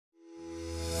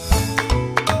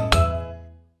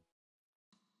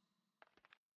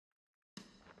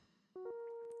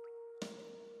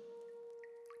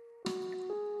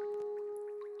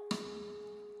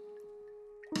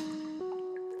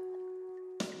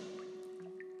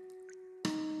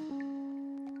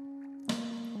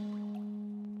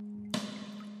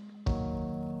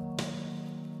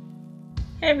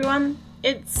Hey everyone,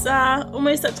 it's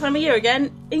almost that time of year again,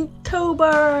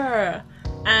 Inktober!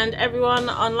 And everyone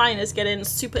online is getting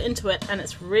super into it and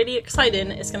it's really exciting.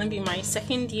 It's going to be my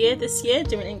second year this year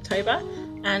doing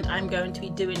Inktober, and I'm going to be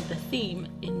doing the theme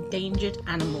endangered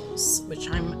animals, which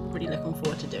I'm really looking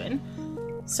forward to doing.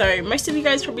 So most of you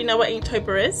guys probably know what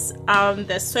Inktober is.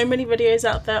 There's so many videos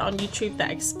out there on YouTube that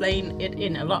explain it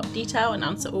in a lot of detail and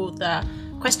answer all the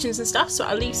questions and stuff, so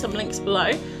I'll leave some links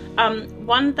below.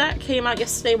 One that came out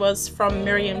yesterday was from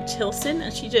Miriam Tilson,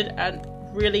 and she did a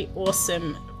really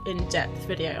awesome in-depth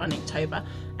video on Inktober,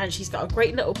 and she's got a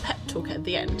great little pep talk at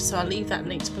the end, so I'll leave that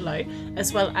linked below,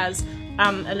 as well as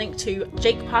a link to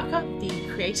Jake Parker,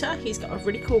 the creator. He's got a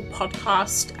really cool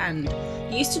podcast, and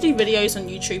he used to do videos on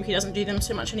YouTube. He doesn't do them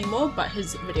so much anymore, but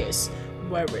his videos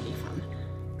were really fun.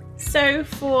 So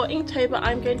for Inktober,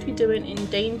 I'm going to be doing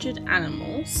endangered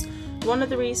animals. One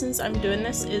of the reasons I'm doing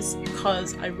this is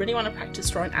because I really want to practice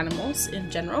drawing animals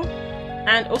in general,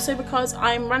 and also because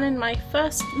I'm running my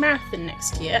first marathon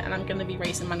next year and I'm going to be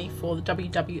raising money for the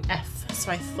WWF,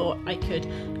 so I thought I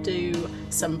could do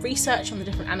some research on the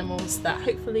different animals that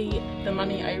hopefully the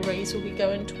money I raise will be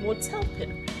going towards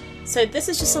helping. So this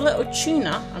is just a little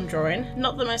tuna I'm drawing,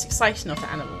 not the most exciting of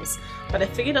the animals, but I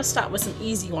figured I'll start with some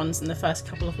easy ones in the first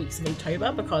couple of weeks of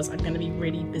Inktober because I'm going to be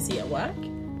really busy at work.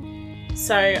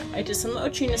 So I did some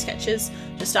little tuna sketches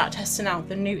to start testing out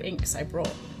the new inks I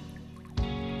brought.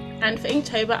 And for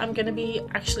Inktober, I'm going to be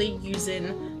actually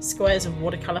using squares of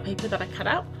watercolour paper that I cut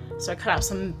out. So I cut out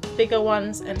some bigger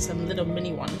ones and some little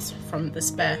mini ones from the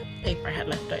spare paper I had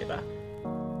left over.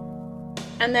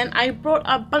 And then I brought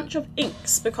a bunch of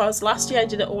inks because last year I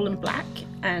did it all in black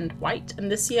and white, and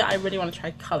this year I really want to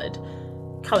try coloured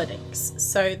inks.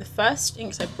 So the first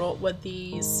inks I brought were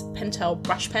these Pentel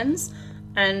brush pens,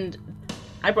 and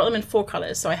I brought them in 4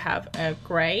 colours. So I have a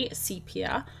grey, a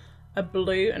sepia, a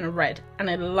blue and a red, and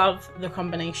I love the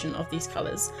combination of these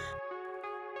colours.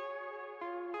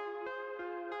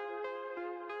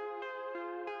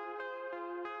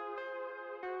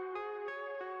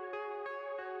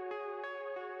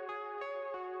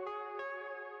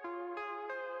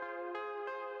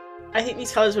 I think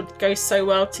these colours would go so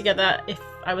well together if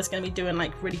I was going to be doing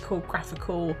like really cool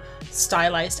graphical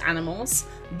stylized animals,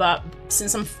 but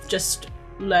since I'm just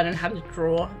learning how to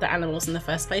draw the animals in the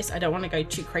first place, I don't want to go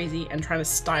too crazy and trying to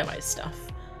stylize stuff.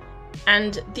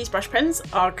 And these brush pens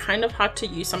are kind of hard to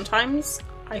use sometimes,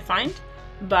 I find,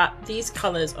 but these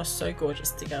colours are so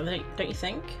gorgeous together, don't you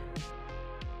think?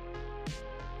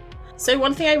 So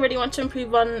one thing I really want to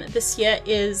improve on this year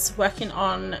is working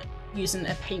on using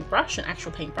a paintbrush, an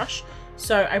actual paintbrush.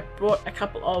 So I brought a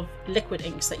couple of liquid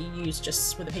inks that you use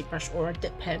just with a paintbrush or a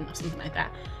dip pen or something like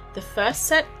that. The first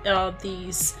set are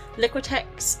these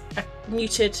Liquitex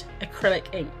muted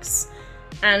acrylic inks,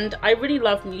 and I really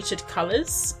love muted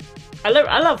colours. I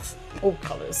love all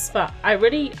colours, but I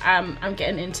really I'm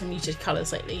getting into muted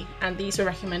colours lately, and these were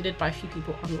recommended by a few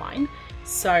people online,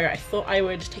 so I thought I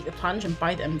would take the plunge and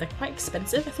buy them. They're quite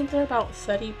expensive. I think they're about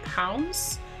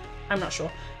 £30, I'm not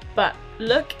sure, but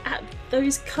look at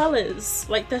those colours,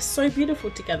 like they're so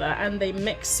beautiful together and they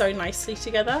mix so nicely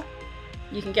together.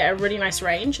 You can get a really nice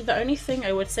range. The only thing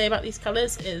I would say about these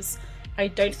colours is I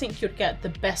don't think you'd get the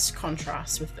best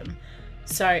contrast with them.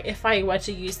 So if I were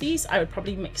to use these, I would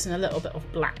probably mix in a little bit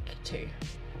of black too.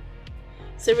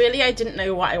 So really I didn't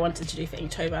know what I wanted to do for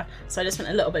Inktober, so I just went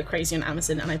a little bit crazy on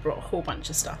Amazon and I brought a whole bunch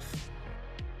of stuff.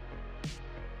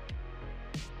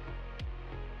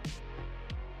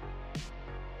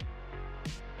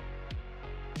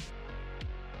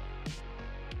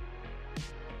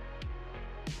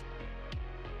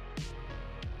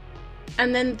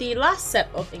 And then the last set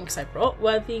of inks I brought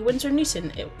were the Windsor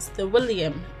Newton. It was the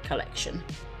William collection.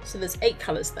 So there's 8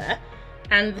 colours there.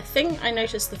 And the thing I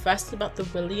noticed the first about the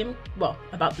William, well,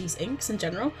 about these inks in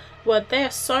general, were they're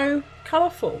so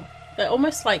colourful. They're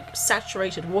almost like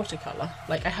saturated watercolour.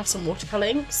 Like I have some watercolour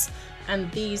inks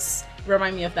and these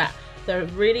remind me of that. They're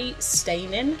really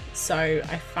staining, so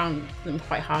I found them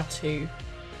quite hard to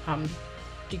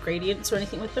do gradients or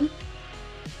anything with them.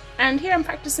 And here I'm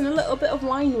practicing a little bit of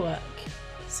line work,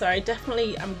 so I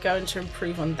definitely am going to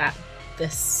improve on that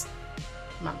this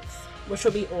month, which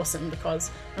will be awesome because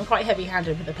I'm quite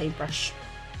heavy-handed with a paintbrush.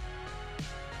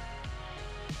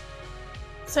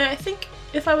 So I think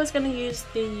if I was going to use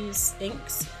these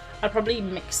inks, I'd probably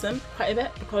mix them quite a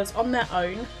bit because on their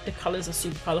own the colours are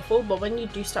super colourful, but when you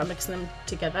do start mixing them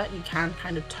together you can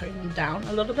kind of tone them down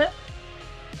a little bit,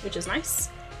 which is nice.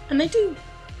 And they do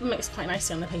mix quite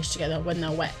nicely on the page together when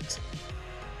they're wet.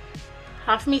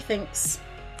 Half of me thinks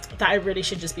that I really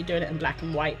should just be doing it in black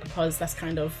and white because that's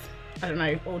kind of, I don't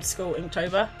know, old school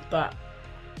Inktober, but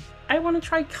I want to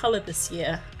try colour this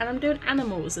year, and I'm doing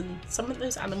animals, and some of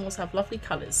those animals have lovely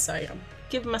colours, so I'm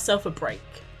giving myself a break.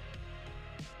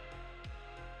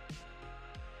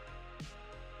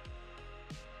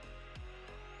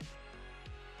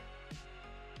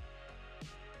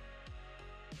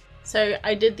 So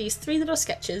I did these 3 little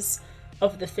sketches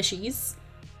of the fishies,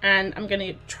 and I'm going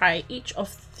to try each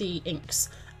of the inks.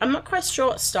 I'm not quite sure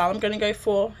what style I'm going to go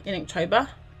for in Inktober.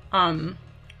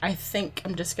 I think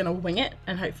I'm just going to wing it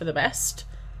and hope for the best.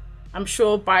 I'm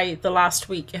sure by the last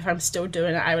week, if I'm still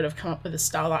doing it, I would have come up with a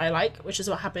style that I like, which is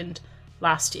what happened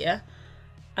last year.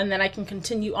 And then I can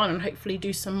continue on and hopefully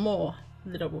do some more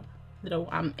little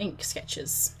ink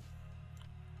sketches.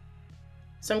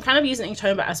 So I'm kind of using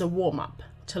Inktober as a warm-up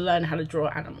to learn how to draw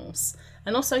animals,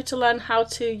 and also to learn how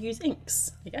to use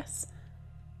inks, I guess.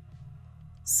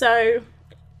 So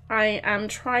I am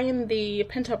trying the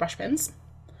Pentel brush pens.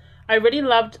 I really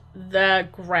loved the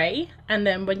grey, and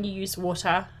then when you use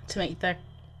water to make the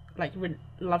like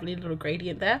lovely little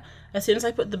gradient there, as soon as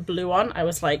I put the blue on, I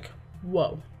was like,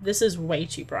 whoa, this is way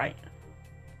too bright.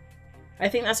 I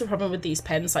think that's the problem with these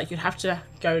pens, like you'd have to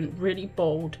go really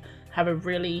bold, have a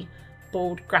really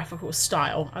bold graphical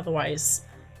style, otherwise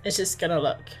it's just gonna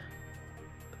look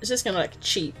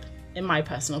cheap, in my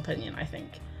personal opinion, I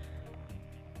think.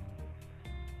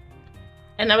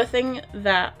 Another thing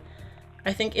that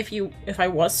I think if I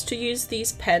was to use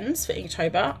these pens for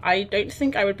Inktober, I don't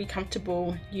think I would be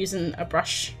comfortable using a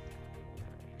brush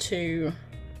to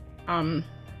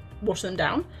water them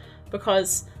down,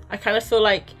 because I kind of feel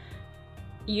like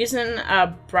using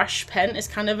a brush pen is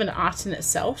kind of an art in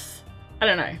itself. I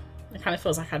don't know, it kind of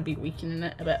feels like I'd be weakening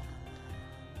it a bit.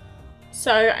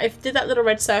 So I did that little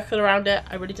red circle around it.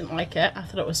 I really didn't like it. I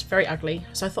thought it was very ugly,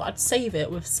 so I thought I'd save it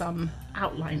with some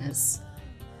outliners.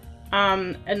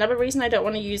 Another reason I don't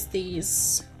want to use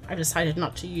these, I've decided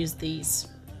not to use these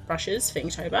brushes for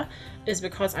Inktober, is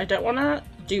because I don't want to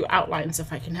do outlines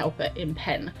if I can help it in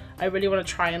pen. I really want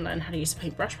to try and learn how to use a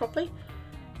paintbrush properly.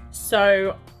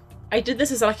 So I did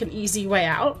this as like an easy way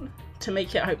out to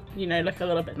make it, you know, look a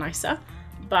little bit nicer.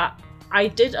 But I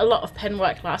did a lot of pen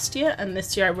work last year, and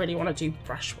this year I really want to do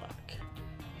brush work.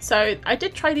 So I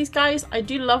did try these guys. I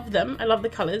do love them. I love the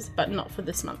colours, but not for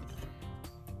this month.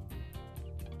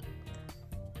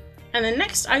 And then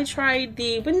next I tried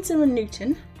the Windsor and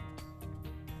Newton.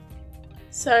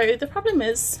 So the problem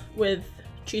is with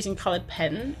choosing coloured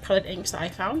inks that I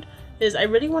found, is I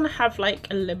really want to have like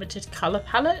a limited colour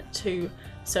palette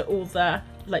so all the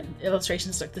like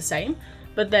illustrations look the same,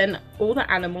 but then all the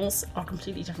animals are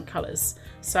completely different colours.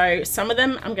 So some of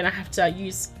them I'm gonna have to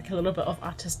use like a little bit of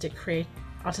artistic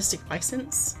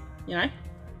license, you know?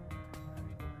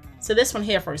 So this one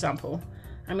here, for example,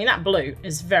 I mean that blue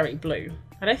is very blue.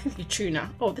 I don't think a tuna,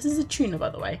 oh this is a tuna by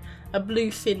the way, a blue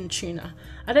fin tuna.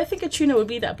 I don't think a tuna would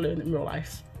be that blue in real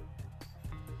life.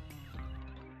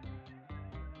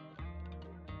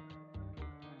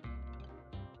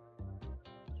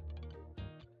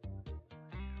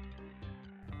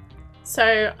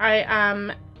 So I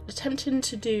am attempting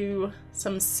to do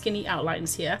some skinny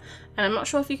outlines here, and I'm not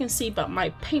sure if you can see, but my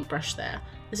paintbrush there,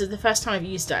 this is the first time I've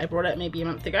used it. I brought it maybe a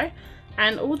month ago,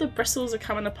 and all the bristles are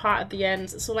coming apart at the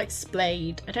ends. It's all like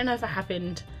splayed. I don't know if it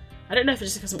happened. I don't know if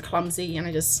it's just because I'm clumsy and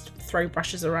I just throw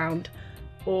brushes around,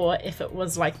 or if it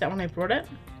was like that when I brought it.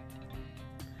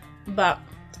 But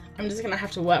I'm just gonna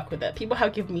have to work with it. People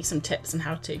have given me some tips on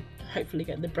how to hopefully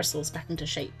get the bristles back into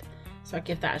shape, so I'll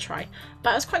give that a try. But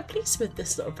I was quite pleased with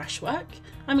this little brushwork.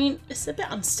 I mean, it's a bit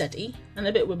unsteady and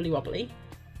a bit wibbly wobbly,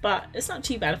 but it's not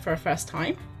too bad for a first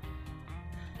time.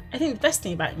 I think the best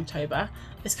thing about Inktober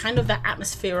is kind of that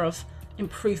atmosphere of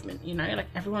improvement, you know, like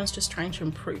everyone's just trying to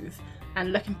improve,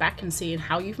 and looking back and seeing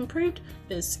how you've improved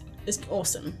is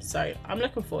awesome. So I'm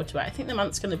looking forward to it. I think the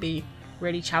month's going to be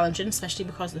really challenging, especially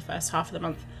because the first half of the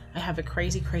month I have a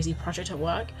crazy project at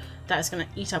work that is going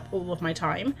to eat up all of my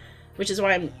time, which is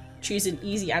why I'm choosing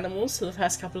easy animals for the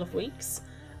first couple of weeks.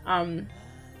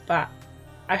 But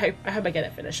I hope I get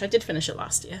it finished. I did finish it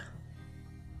last year.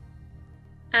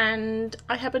 And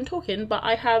I have been talking, but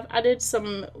I have added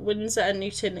some Windsor and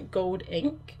Newton gold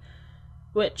ink,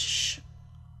 which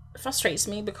frustrates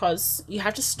me because you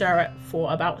have to stir it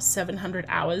for about 700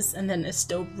 hours and then it's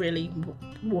still really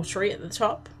watery at the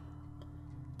top.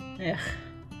 Ugh.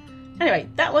 Anyway,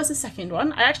 that was the second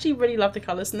one. I actually really love the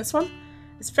colours in this one.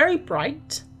 It's very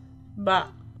bright, but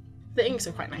the inks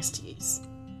are quite nice to use.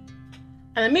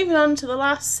 And then moving on to the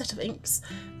last set of inks,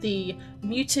 the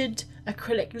muted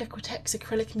Acrylic Liquitex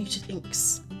Acrylic Muted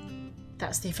Inks.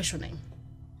 That's the official name.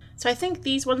 So I think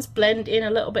these ones blend in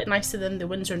a little bit nicer than the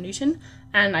Winsor & Newton,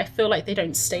 and I feel like they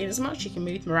don't stain as much. You can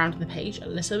move them around on the page a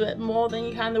little bit more than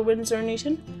you can the Winsor &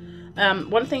 Newton.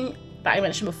 One thing that I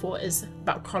mentioned before is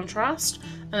about contrast,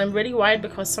 and I'm really worried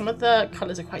because some of the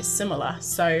colours are quite similar,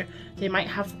 so they might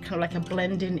have kind of like a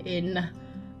blending in,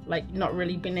 like not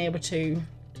really being able to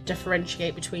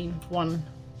differentiate between one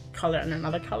colour and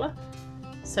another colour.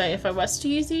 So if I was to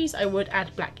use these, I would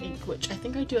add black ink, which I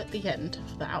think I do at the end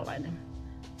for the outlining.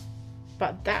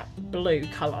 But that blue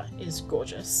colour is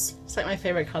gorgeous. It's like my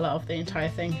favourite colour of the entire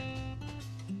thing.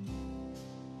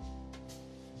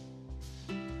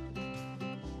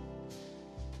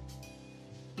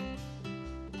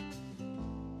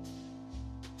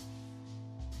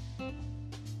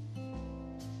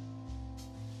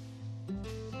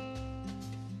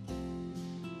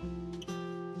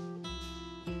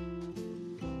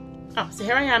 Oh, so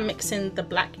here I am mixing the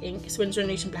black ink, so Winsor &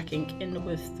 Newton black ink, in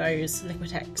with those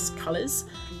Liquitex colours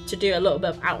to do a little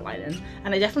bit of outlining.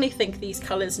 And I definitely think these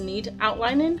colours need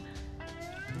outlining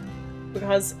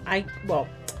because well,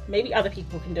 maybe other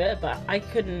people can do it, but I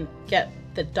couldn't get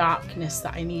the darkness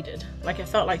that I needed. Like, I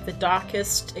felt like the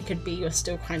darkest it could be was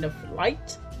still kind of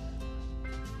light.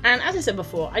 And as I said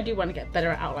before, I do want to get better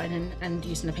at outlining and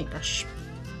using a paintbrush.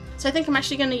 So I think I'm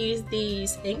actually going to use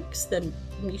these inks, the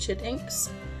muted inks.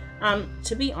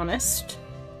 To be honest,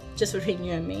 just between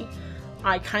you and me,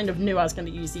 I kind of knew I was going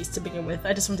to use these to begin with.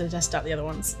 I just wanted to test out the other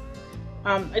ones.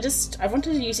 I've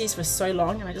wanted to use these for so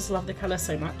long, and I just love the colour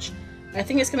so much. I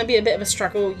think it's going to be a bit of a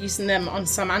struggle using them on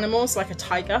some animals, like a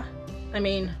tiger. I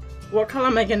mean, what colour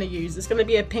am I going to use? It's going to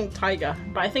be a pink tiger,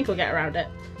 but I think we'll get around it.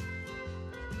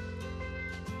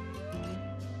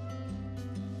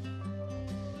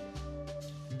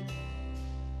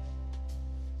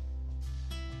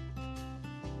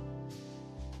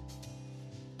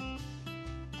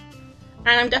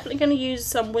 And I'm definitely going to use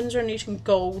some Winsor & Newton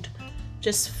gold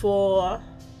just for...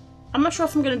 I'm not sure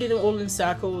if I'm going to do them all in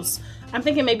circles. I'm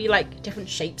thinking maybe like different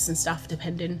shapes and stuff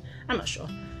depending. I'm not sure.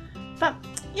 But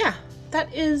yeah,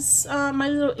 that is my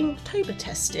little Inktober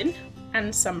testing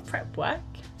and some prep work.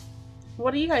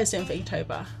 What are you guys doing for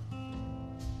Inktober?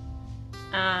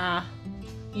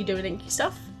 You doing inky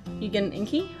stuff? You getting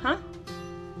inky, huh?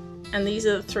 And these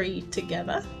are the three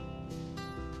together.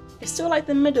 I still like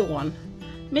the middle one.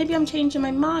 Maybe I'm changing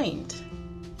my mind.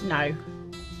 No,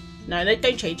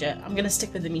 don't change it. I'm going to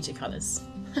stick with the muted colours.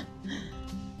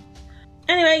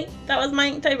 Anyway, that was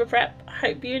my Inktober prep. I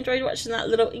hope you enjoyed watching that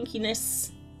little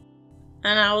inkiness.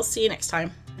 And I will see you next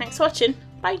time. Thanks for watching.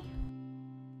 Bye.